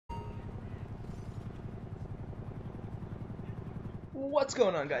What's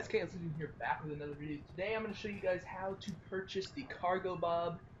going on, guys? Kayla here, back with another video. Today I'm going to show you guys how to purchase the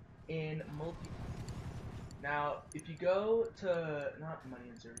Cargobob in multi. Now, if you go to, not money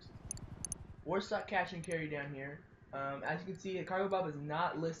and services, or stock cash and carry down here, as you can see, the Cargobob is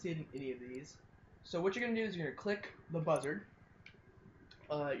not listed in any of these. So what you're going to do is you're going to click the buzzard.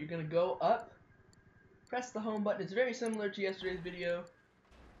 You're going to go up, press the home button. It's very similar to yesterday's video.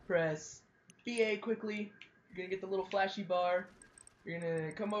 Press BA quickly. You're going to get the little flashy bar. You're going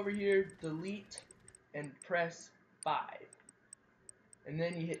to come over here, delete, and press 5. And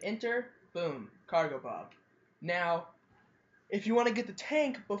then you hit enter, boom, Cargobob. Now, if you want to get the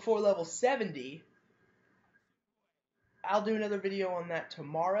tank before level 70, I'll do another video on that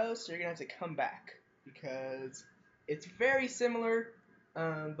tomorrow, so you're going to have to come back. Because it's very similar,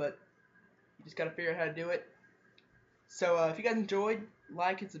 but you just got to figure out how to do it. So if you guys enjoyed,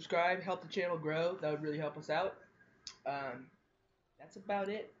 like and subscribe, help the channel grow. That would really help us out. That's about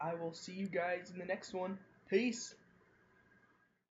it. I will see you guys in the next one. Peace.